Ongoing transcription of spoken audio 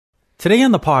Today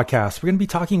on the podcast, we're going to be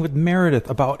talking with Meredith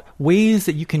about ways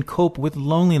that you can cope with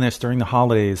loneliness during the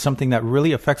holidays, something that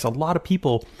really affects a lot of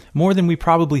people more than we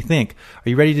probably think. Are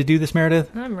you ready to do this,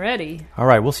 Meredith? I'm ready. All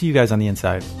right, we'll see you guys on the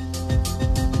inside.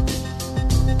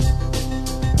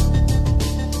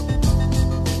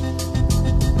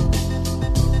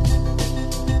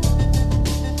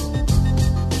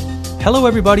 Hello,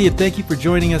 everybody, and thank you for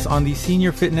joining us on the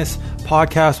Senior Fitness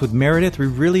Podcast with Meredith. We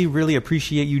really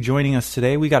appreciate you joining us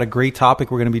today. We got a great topic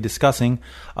we're going to be discussing.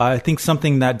 I think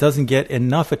something that doesn't get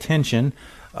enough attention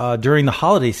during the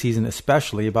holiday season,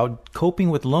 especially about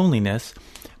coping with loneliness.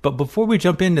 But before we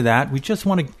jump into that, we just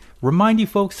want to remind you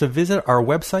folks to visit our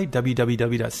website,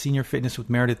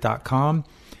 www.seniorfitnesswithmeredith.com.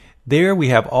 There we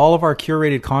have all of our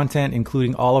curated content,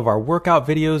 including all of our workout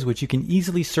videos, which you can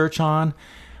easily search on.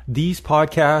 These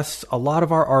podcasts, a lot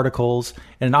of our articles,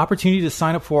 and an opportunity to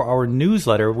sign up for our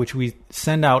newsletter, which we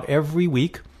send out every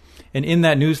week. And in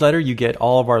that newsletter, you get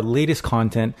all of our latest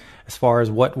content as far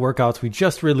as what workouts we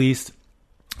just released,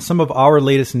 some of our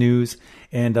latest news,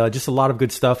 and just a lot of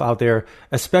good stuff out there,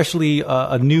 especially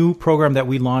a new program that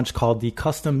we launched called the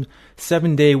Custom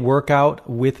 7-Day Workout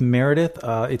with Meredith.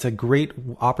 It's a great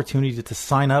opportunity to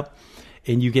sign up,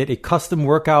 and you get a custom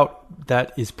workout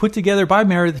that is put together by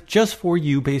Meredith just for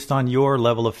you based on your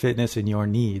level of fitness and your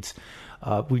needs.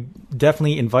 We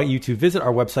definitely invite you to visit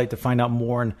our website to find out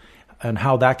more on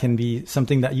how that can be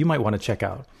something that you might want to check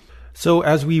out. So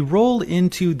as we roll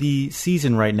into the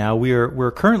season right now,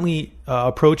 we're currently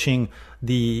approaching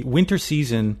the winter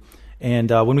season.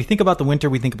 And when we think about the winter,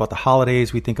 we think about the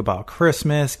holidays, we think about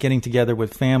Christmas, getting together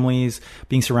with families,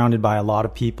 being surrounded by a lot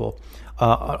of people.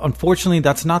 Unfortunately,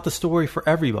 that's not the story for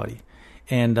everybody.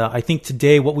 And I think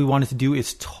today what we wanted to do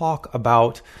is talk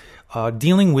about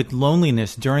dealing with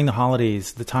loneliness during the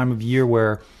holidays, the time of year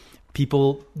where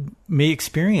people may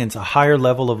experience a higher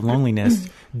level of loneliness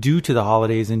due to the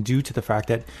holidays and due to the fact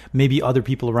that maybe other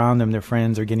people around them, their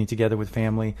friends, are getting together with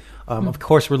family. Of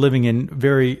course, we're living in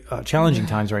very challenging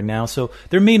times right now, so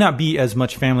there may not be as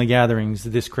much family gatherings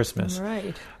this Christmas.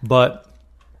 Right. But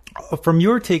from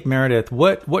your take, Meredith,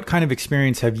 what kind of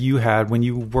experience have you had when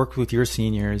you worked with your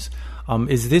seniors?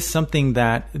 Is this something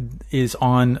that is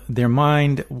on their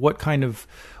mind? What kind of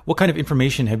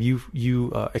information have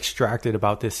you extracted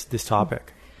about this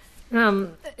topic?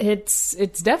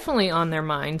 It's definitely on their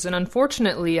minds, and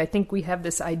unfortunately, I think we have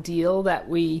this ideal that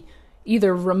we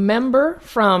either remember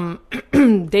from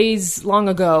days long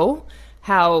ago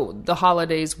how the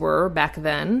holidays were back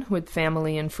then with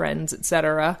family and friends,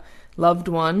 etc., loved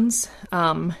ones,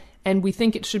 and we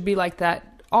think it should be like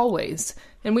that always,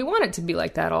 and we want it to be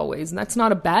like that always, and that's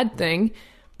not a bad thing,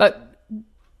 but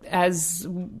as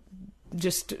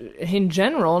just in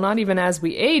general, not even as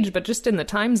we age, but just in the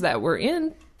times that we're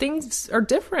in, things are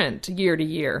different year to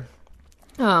year.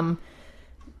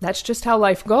 That's just how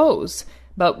life goes,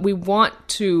 but we want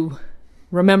to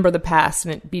remember the past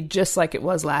and it be just like it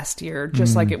was last year,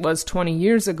 just like it was 20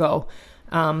 years ago,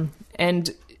 and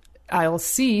I'll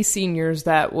see seniors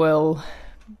that will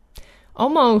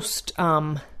almost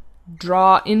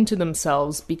draw into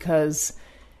themselves because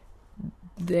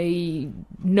they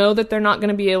know that they're not going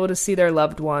to be able to see their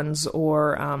loved ones,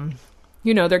 or,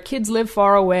 their kids live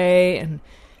far away and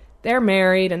they're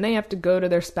married and they have to go to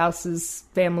their spouse's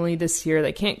family this year.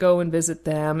 They can't go and visit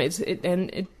them.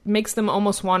 It makes them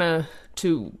almost want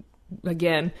to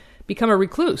again, become a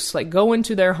recluse, like go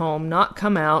into their home, not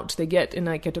come out. They get in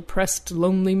like a depressed,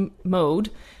 lonely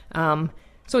mode.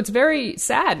 So it's very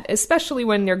sad, especially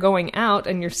when you're going out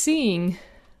and you're seeing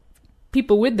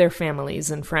people with their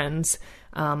families and friends.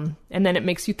 And then it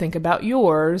makes you think about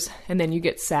yours, and then you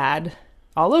get sad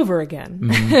all over again.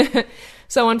 Mm-hmm.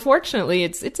 So unfortunately,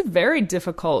 it's a very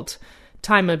difficult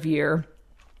time of year,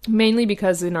 mainly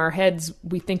because in our heads,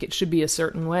 we think it should be a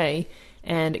certain way.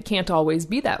 And it can't always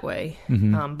be that way.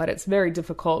 Mm-hmm. But it's very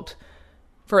difficult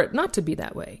for it not to be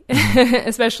that way,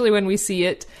 especially when we see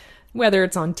it, whether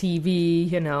it's on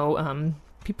TV,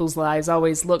 people's lives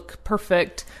always look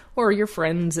perfect, or your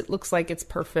friends, it looks like it's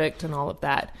perfect and all of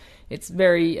that. It's a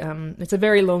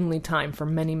very lonely time for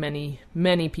many, many,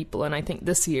 many people. And I think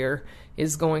this year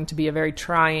is going to be a very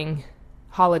trying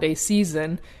holiday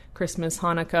season. Christmas,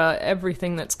 Hanukkah,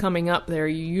 everything that's coming up there,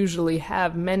 you usually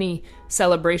have many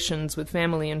celebrations with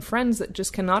family and friends that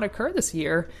just cannot occur this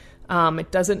year. It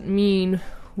doesn't mean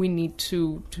we need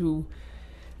to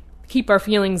keep our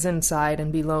feelings inside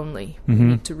and be lonely. Mm-hmm. We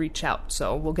need to reach out.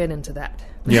 So we'll get into that.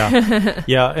 Yeah.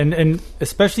 Yeah. And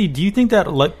especially, do you think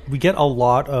that we get a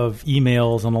lot of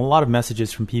emails and a lot of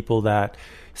messages from people that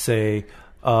say,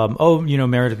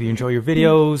 Meredith, we enjoy your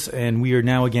videos and we are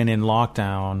now again in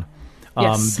lockdown.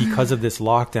 Yes. because of this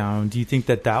lockdown. Do you think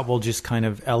that will just kind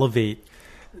of elevate,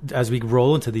 as we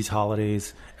roll into these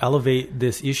holidays, elevate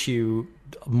this issue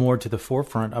more to the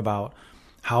forefront about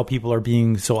how people are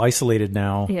being so isolated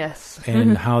now? Yes.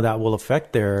 And how that will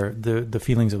affect the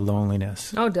feelings of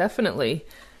loneliness? Oh, definitely.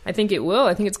 I think it will.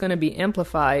 I think it's going to be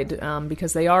amplified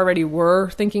because they already were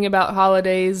thinking about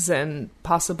holidays and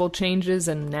possible changes,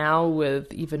 and now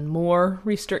with even more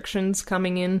restrictions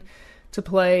coming in to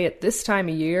play at this time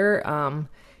of year,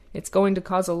 it's going to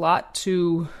cause a lot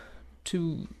to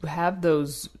have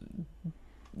those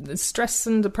stress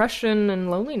and depression and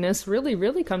loneliness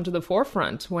really come to the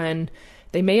forefront when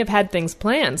they may have had things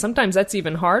planned. Sometimes that's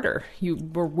even harder. You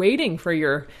were waiting for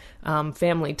your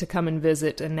family to come and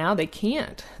visit, and now they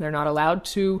can't. They're not allowed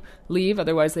to leave,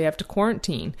 otherwise they have to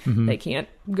quarantine. Mm-hmm. They can't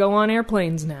go on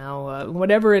airplanes now.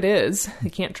 Whatever it is, they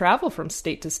can't travel from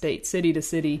state to state, city to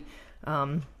city,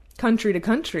 country to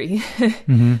country.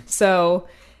 Mm-hmm. So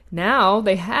now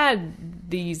they had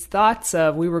these thoughts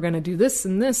of, we were going to do this,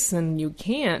 and you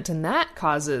can't, and that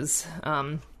causes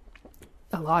a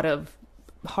lot of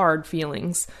hard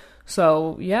feelings.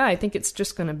 So yeah, I think it's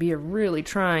just going to be a really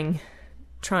trying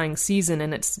season,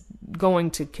 and it's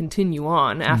going to continue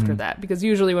on after that, because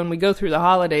usually when we go through the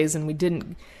holidays and we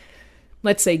didn't,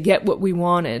 let's say, get what we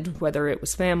wanted, whether it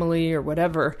was family or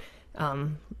whatever,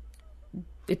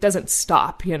 it doesn't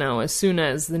stop. As soon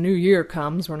as the new year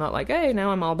comes, we're not like, hey,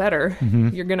 now I'm all better.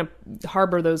 You're going to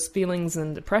harbor those feelings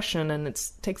and depression, and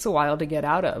it takes a while to get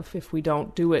out of if we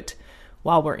don't do it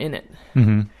while we're in it.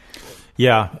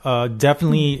 Yeah,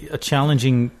 definitely a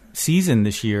challenging season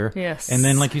this year. Yes. And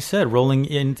then, like you said, rolling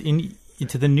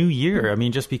into the new year. I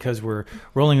mean, just because we're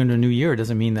rolling into a new year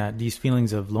doesn't mean that these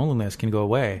feelings of loneliness can go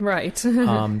away. Right.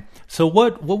 So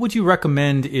what would you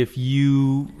recommend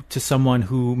to someone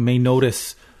who may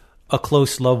notice a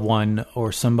close loved one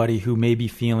or somebody who may be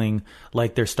feeling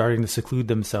like they're starting to seclude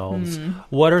themselves?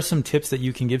 What are some tips that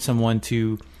you can give someone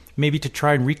to maybe to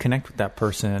try and reconnect with that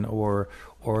person or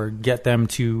get them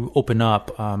to open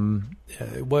up?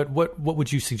 What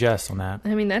would you suggest on that?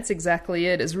 I mean, that's exactly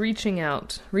it, is reaching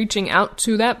out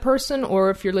to that person, or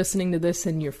if you're listening to this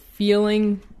and you're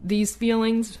feeling these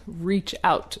feelings, reach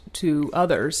out to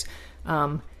others.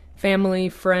 Family,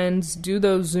 friends, do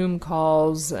those Zoom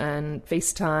calls and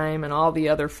FaceTime and all the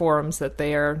other forums that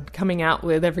they are coming out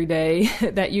with every day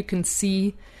that you can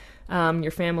see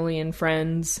your family and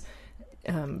friends.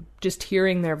 Just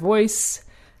hearing their voice,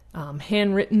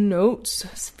 handwritten notes,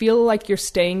 feel like you're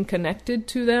staying connected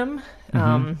to them,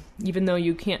 even though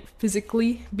you can't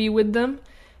physically be with them.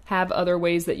 Have other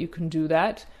ways that you can do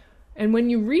that. And when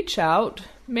you reach out,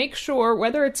 make sure,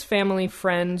 whether it's family,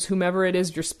 friends, whomever it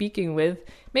is you're speaking with,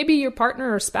 maybe your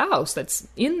partner or spouse that's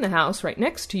in the house right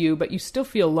next to you, but you still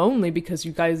feel lonely because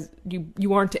you guys,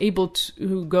 you aren't able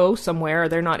to go somewhere, or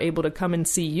they're not able to come and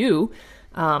see you.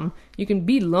 You can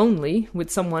be lonely with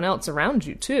someone else around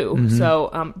you too.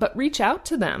 So, but reach out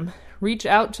to them. Reach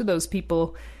out to those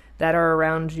people that are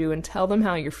around you and tell them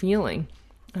how you're feeling.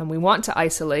 We want to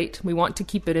isolate. We want to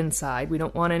keep it inside. We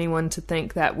don't want anyone to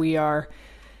think that we are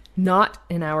not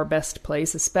in our best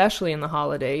place, especially in the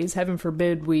holidays. Heaven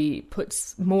forbid we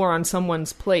put more on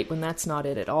someone's plate when that's not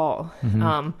it at all.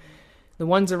 The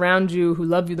ones around you who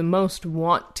love you the most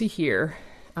want to hear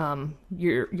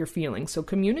your feelings. So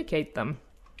communicate them.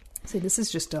 Say, this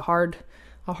is just a hard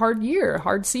year, a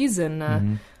hard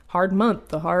season, hard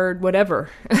month, a hard whatever.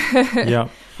 Yeah.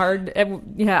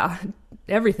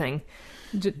 Everything.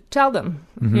 Tell them,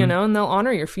 and they'll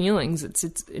honor your feelings.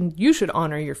 And you should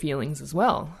honor your feelings as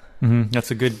well.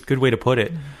 That's a good way to put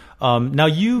it. Now,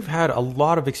 you've had a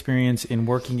lot of experience in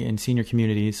working in senior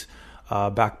communities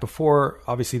back before,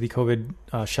 obviously, the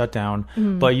COVID shutdown.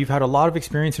 But you've had a lot of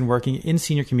experience in working in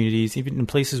senior communities, even in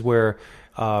places where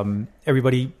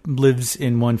everybody lives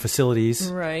in one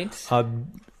facilities. Right.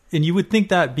 And you would think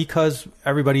that because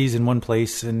everybody's in one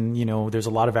place and, there's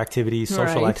a lot of activities,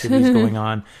 social activities going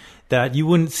on, that you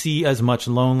wouldn't see as much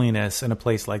loneliness in a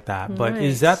place like that. But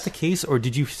is that the case, or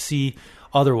did you see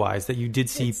otherwise, that you did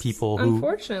see people who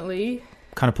unfortunately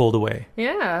kind of pulled away?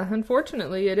 Yeah,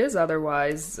 unfortunately it is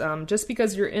otherwise. Just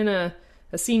because you're in a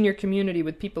senior community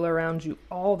with people around you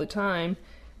all the time.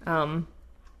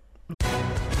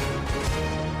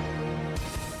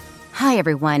 Hi,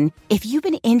 everyone. If you've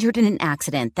been injured in an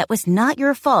accident that was not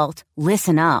your fault,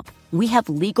 listen up. We have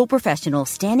legal professionals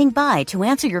standing by to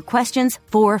answer your questions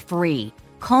for free.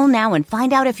 Call now and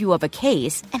find out if you have a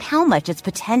case and how much it's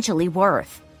potentially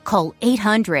worth. Call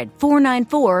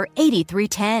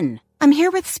 800-494-8310. I'm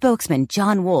here with spokesman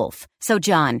John Wolf. So,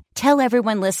 John, tell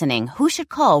everyone listening who should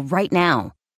call right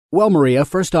now. Well, Maria,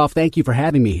 first off, thank you for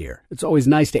having me here. It's always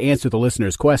nice to answer the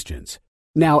listeners' questions.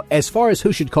 Now, as far as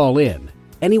who should call in,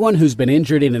 anyone who's been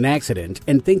injured in an accident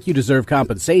and think you deserve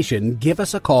compensation, give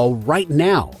us a call right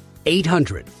now.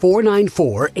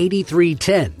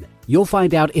 800-494-8310. You'll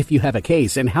find out if you have a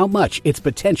case and how much it's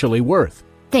potentially worth.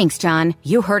 Thanks, John.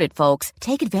 You heard it, folks.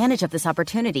 Take advantage of this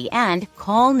opportunity and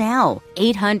call now.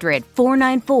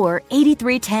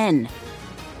 800-494-8310.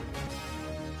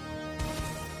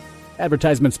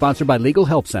 Advertisement sponsored by Legal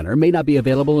Help Center, may not be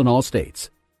available in all states.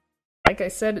 Like I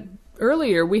said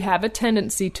earlier, we have a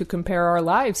tendency to compare our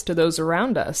lives to those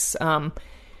around us.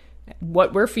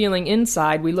 What we're feeling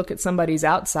inside, we look at somebody's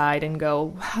outside and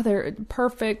go, wow, they're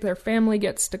perfect, their family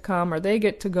gets to come, or they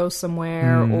get to go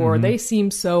somewhere, or they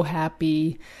seem so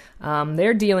happy,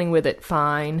 they're dealing with it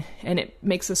fine, and it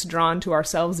makes us drawn to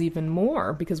ourselves even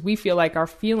more because we feel like our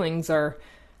feelings are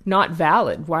not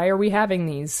valid. Why are we having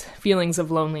these feelings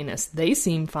of loneliness? They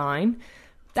seem fine.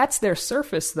 That's their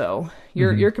surface, though.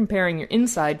 You're comparing your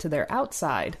inside to their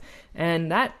outside.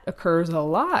 And that occurs a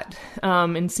lot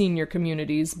in senior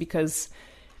communities because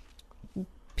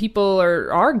people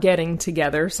are getting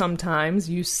together sometimes.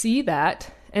 You see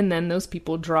that, and then those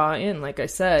people draw in. Like I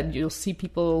said, you'll see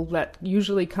people that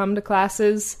usually come to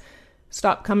classes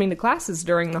stop coming to classes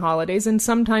during the holidays, and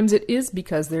sometimes it is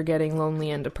because they're getting lonely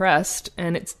and depressed,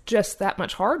 and it's just that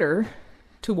much harder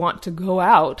to want to go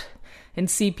out and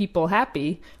see people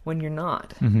happy when you're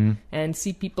not, and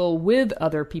see people with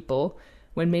other people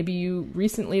when maybe you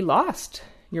recently lost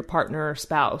your partner or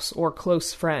spouse or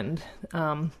close friend,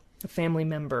 a family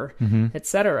member,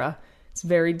 etc. It's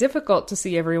very difficult to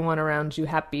see everyone around you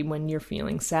happy when you're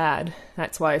feeling sad.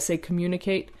 That's why I say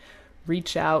communicate,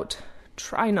 reach out,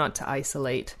 try not to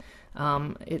isolate.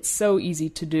 It's so easy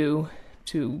to do,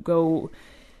 to go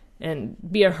and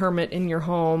be a hermit in your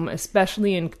home,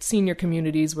 especially in senior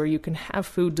communities where you can have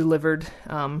food delivered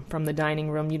from the dining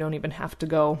room. You don't even have to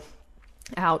go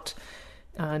out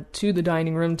to the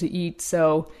dining room to eat.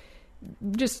 So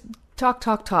just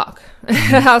talk.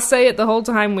 I'll say it the whole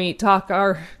time we talk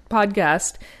our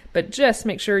podcast, but just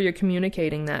make sure you're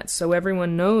communicating that so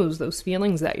everyone knows those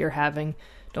feelings that you're having.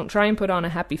 Don't try and put on a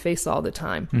happy face all the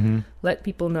time. Let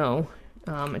people know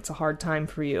it's a hard time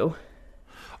for you.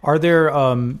 Are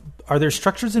there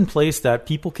structures in place that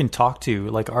people can talk to?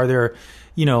 Like, are there,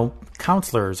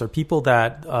 counselors or people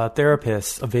that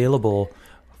therapists available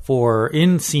for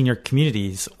in senior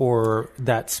communities, or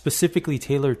that specifically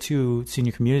tailor to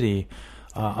senior community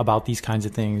about these kinds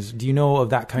of things? Do you know of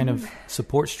that kind of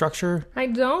support structure? I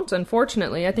don't,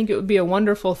 unfortunately. I think it would be a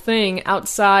wonderful thing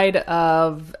outside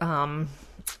of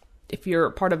if you're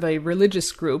part of a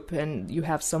religious group and you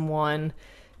have someone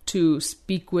to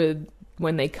speak with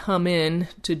when they come in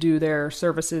to do their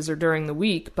services or during the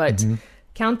week. But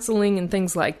counseling and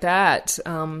things like that,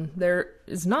 there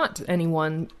is not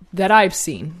anyone that I've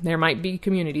seen. There might be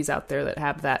communities out there that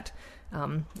have that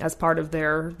as part of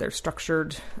their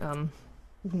structured,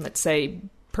 let's say,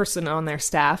 person on their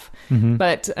staff.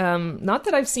 But not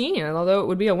that I've seen, although it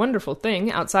would be a wonderful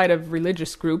thing outside of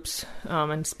religious groups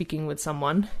and speaking with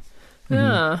someone.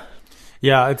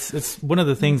 Yeah, it's one of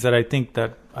the things that I think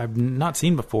that I've not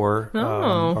seen before,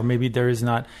 or maybe there is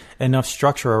not enough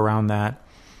structure around that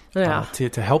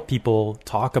to help people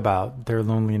talk about their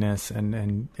loneliness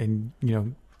and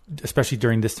especially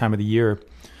during this time of the year.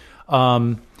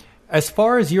 As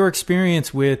far as your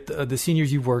experience with the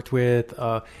seniors you've worked with,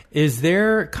 is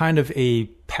there kind of a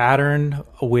pattern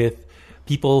with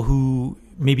people who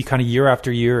maybe kind of year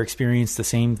after year experience the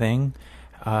same thing?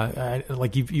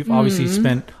 Like you've obviously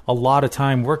spent a lot of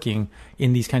time working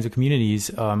in these kinds of communities.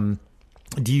 Do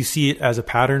you see it as a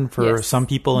pattern for some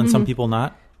people and some people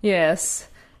not? Yes.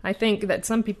 I think that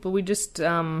some people, we just,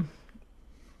 some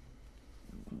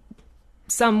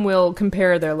will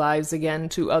compare their lives again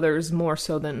to others more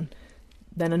so than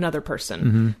another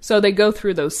person. So they go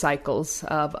through those cycles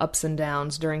of ups and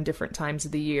downs during different times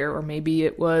of the year, or maybe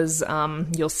it was,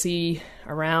 you'll see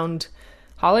around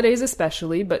holidays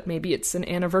especially, but maybe it's an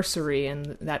anniversary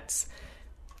and that's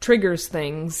triggers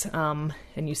things, and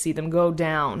you see them go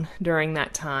down during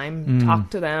that time. Talk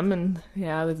to them, and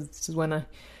this is when I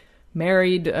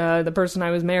married the person I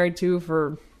was married to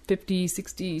for 50,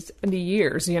 60, 70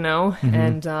 years,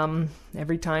 and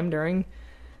every time during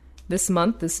this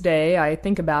month, this day, I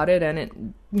think about it, and it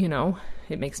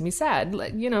makes me sad.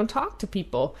 Talk to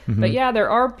people. But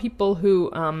there are people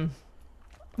who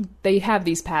they have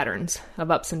these patterns of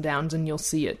ups and downs, and you'll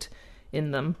see it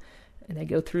in them. And they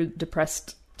go through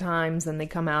depressed times, and they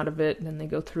come out of it, and then they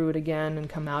go through it again and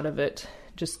come out of it,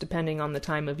 just depending on the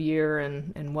time of year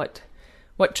and what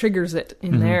triggers it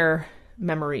in their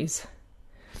memories.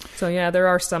 So yeah, there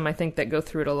are some, I think, that go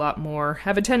through it a lot more,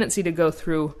 have a tendency to go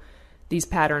through these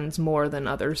patterns more than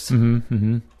others.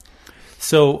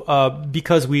 So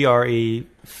because we are a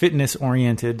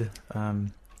fitness-oriented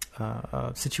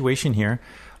situation here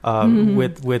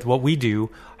with what we do,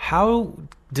 how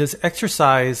does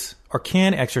exercise, or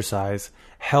can exercise,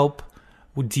 help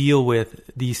deal with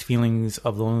these feelings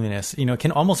of loneliness? It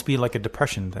can almost be like a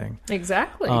depression thing.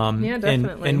 Exactly. Yeah,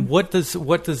 definitely. And what does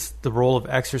the role of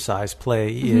exercise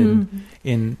play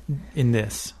in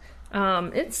this?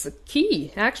 It's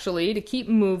key, actually, to keep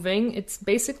moving. It's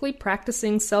basically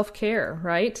practicing self-care,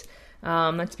 right?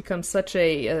 That's become such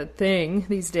a thing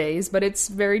these days, but it's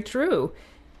very true.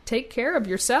 Take care of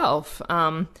yourself.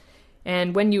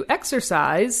 And when you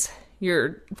exercise,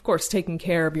 you're, of course, taking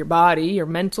care of your body, your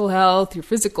mental health, your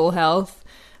physical health.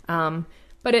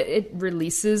 But it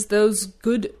releases those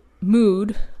good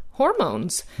mood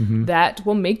hormones that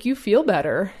will make you feel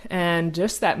better. And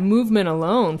just that movement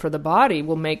alone for the body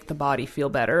will make the body feel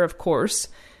better, of course.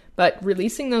 But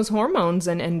releasing those hormones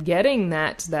and getting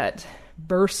that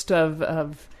burst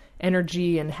of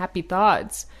energy and happy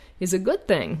thoughts is a good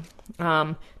thing.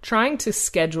 Trying to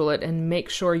schedule it and make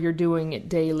sure you're doing it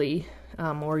daily,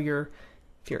 or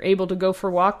if you're able to go for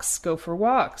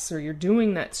walks, or you're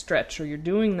doing that stretch, or you're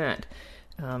doing that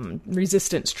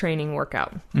resistance training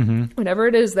workout. Whatever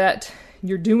it is that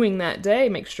you're doing that day,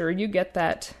 make sure you get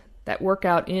that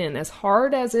workout in, as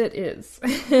hard as it is.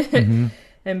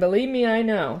 And believe me, I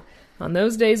know, on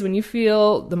those days when you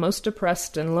feel the most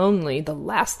depressed and lonely, the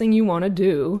last thing you want to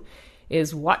do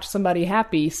is watch somebody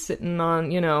happy sitting on,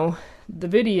 the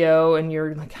video, and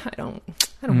you're like, I don't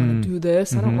want to do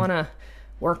this. I don't want to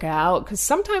work out. Because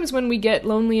sometimes when we get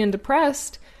lonely and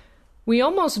depressed, we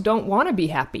almost don't want to be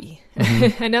happy.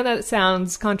 I know that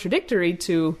sounds contradictory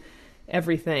to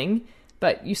everything,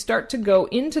 but you start to go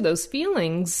into those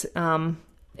feelings. And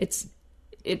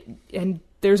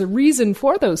there's a reason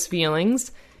for those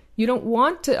feelings. You don't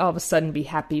want to all of a sudden be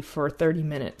happy for 30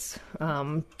 minutes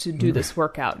to do this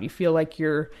workout. You feel like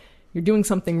you're doing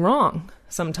something wrong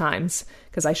sometimes,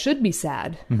 because I should be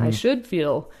sad. I should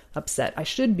feel upset. I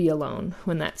should be alone,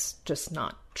 when that's just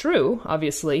not true,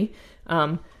 obviously.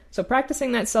 So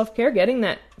practicing that self-care, getting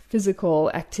that physical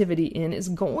activity in, is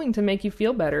going to make you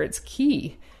feel better. It's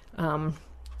key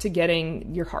to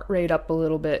getting your heart rate up a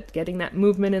little bit, getting that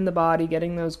movement in the body,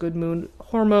 getting those good mood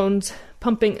hormones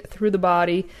pumping through the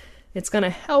body. It's going to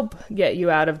help get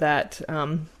you out of that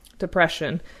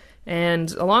depression. And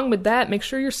along with that, make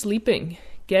sure you're sleeping,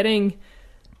 getting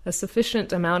a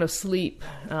sufficient amount of sleep,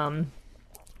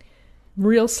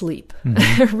 real sleep,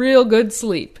 real good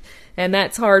sleep. And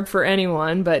that's hard for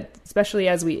anyone, but especially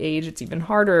as we age, it's even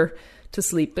harder to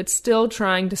sleep. But still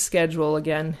trying to schedule,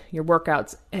 again, your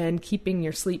workouts and keeping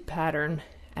your sleep pattern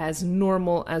as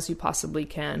normal as you possibly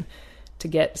can to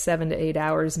get 7 to 8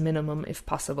 hours minimum, if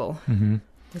possible.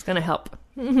 It's going to help.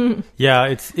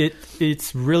 Yeah,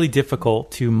 it's really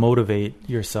difficult to motivate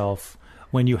yourself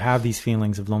when you have these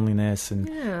feelings of loneliness and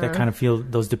that kind of feel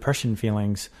those depression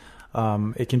feelings.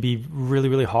 It can be really,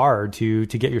 really hard to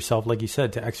get yourself, like you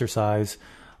said, to exercise.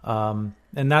 And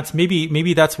that's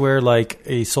maybe that's where like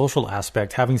a social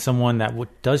aspect, having someone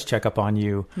that does check up on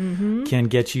you can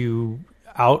get you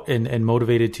out and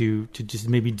motivated to just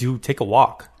maybe take a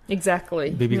walk.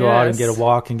 Exactly. Maybe go out and get a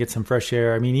walk and get some fresh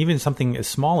air. I mean, even something as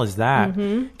small as that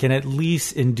can at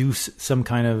least induce some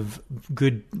kind of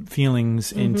good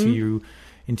feelings into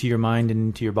your mind and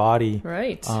into your body.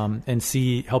 Right. And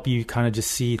help you kind of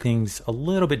just see things a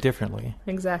little bit differently.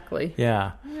 Exactly.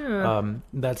 Yeah.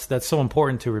 That's so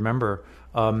important to remember.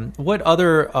 What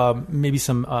other, maybe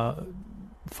some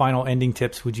final ending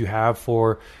tips would you have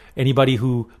for anybody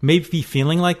who may be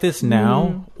feeling like this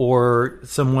now, or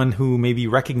someone who maybe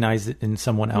recognized it in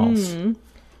someone else?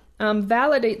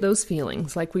 Validate those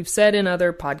feelings, like we've said in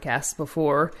other podcasts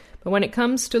before. But when it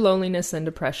comes to loneliness and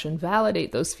depression,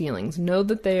 validate those feelings. Know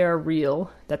that they are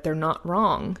real, that they're not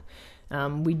wrong.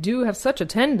 We do have such a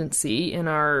tendency in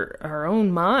our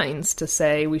own minds to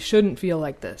say, we shouldn't feel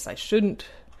like this. I shouldn't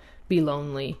be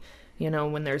lonely,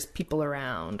 when there's people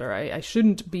around, or I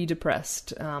shouldn't be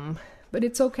depressed. But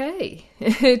it's okay.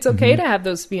 It's okay to have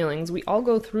those feelings. We all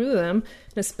go through them,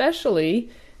 and especially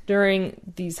during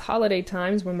these holiday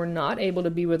times when we're not able to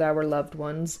be with our loved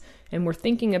ones and we're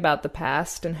thinking about the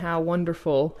past and how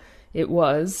wonderful it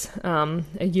was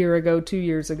a year ago, 2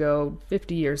 years ago,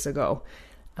 50 years ago.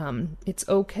 It's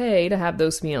okay to have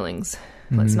those feelings.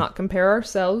 Let's not compare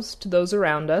ourselves to those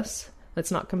around us.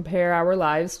 Let's not compare our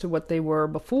lives to what they were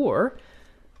before.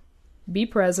 Be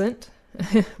present.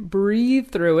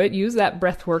 Breathe through it. Use that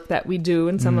breath work that we do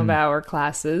in some of our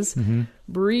classes.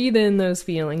 breathe in those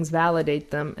feelings,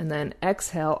 validate them, and then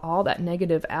exhale all that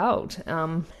negative out.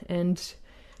 And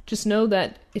just know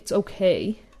that it's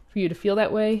okay for you to feel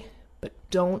that way, but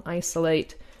don't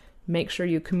isolate. Make sure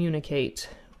you communicate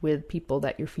with people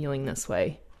that you're feeling this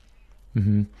way.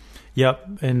 Mm-hmm.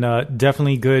 Yep. And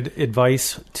definitely good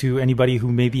advice to anybody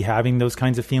who may be having those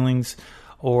kinds of feelings,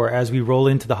 or as we roll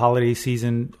into the holiday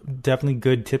season, definitely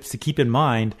good tips to keep in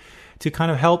mind to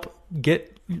kind of help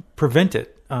prevent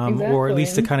it, or at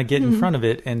least to kind of get in front of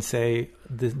it and say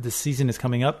the season is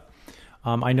coming up.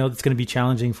 I know it's going to be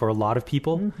challenging for a lot of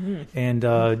people, and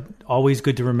always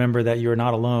good to remember that you're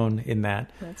not alone in that.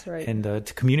 That's right. And to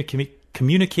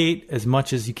communicate as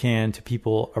much as you can to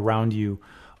people around you,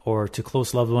 or to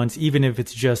close loved ones, even if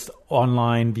it's just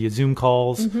online via Zoom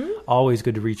calls. Always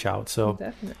good to reach out. So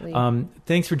definitely.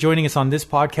 Thanks for joining us on this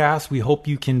podcast. We hope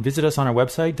you can visit us on our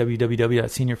website,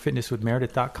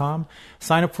 www.seniorfitnesswithmeredith.com.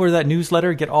 Sign up for that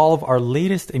newsletter. Get all of our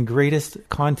latest and greatest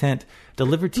content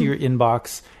delivered to your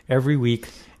inbox every week.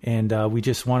 And we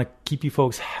just want to keep you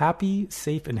folks happy,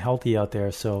 safe, and healthy out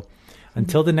there. So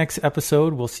until the next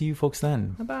episode, we'll see you folks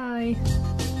then. Bye-bye.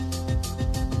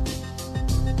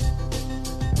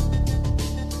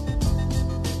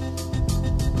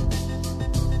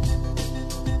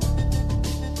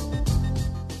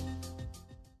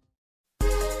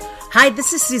 Hi,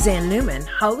 this is Suzanne Newman,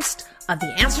 host of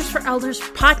the Answers for Elders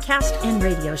podcast and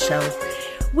radio show.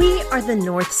 We are the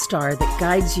North Star that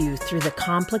guides you through the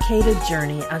complicated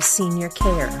journey of senior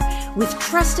care with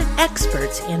trusted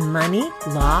experts in money,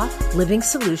 law, living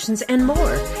solutions, and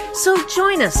more. So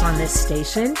join us on this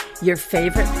station, your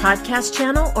favorite podcast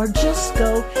channel, or just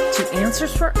go to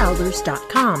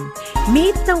AnswersForElders.com.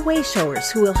 Meet the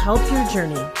Wayshowers who will help your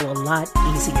journey go a lot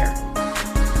easier.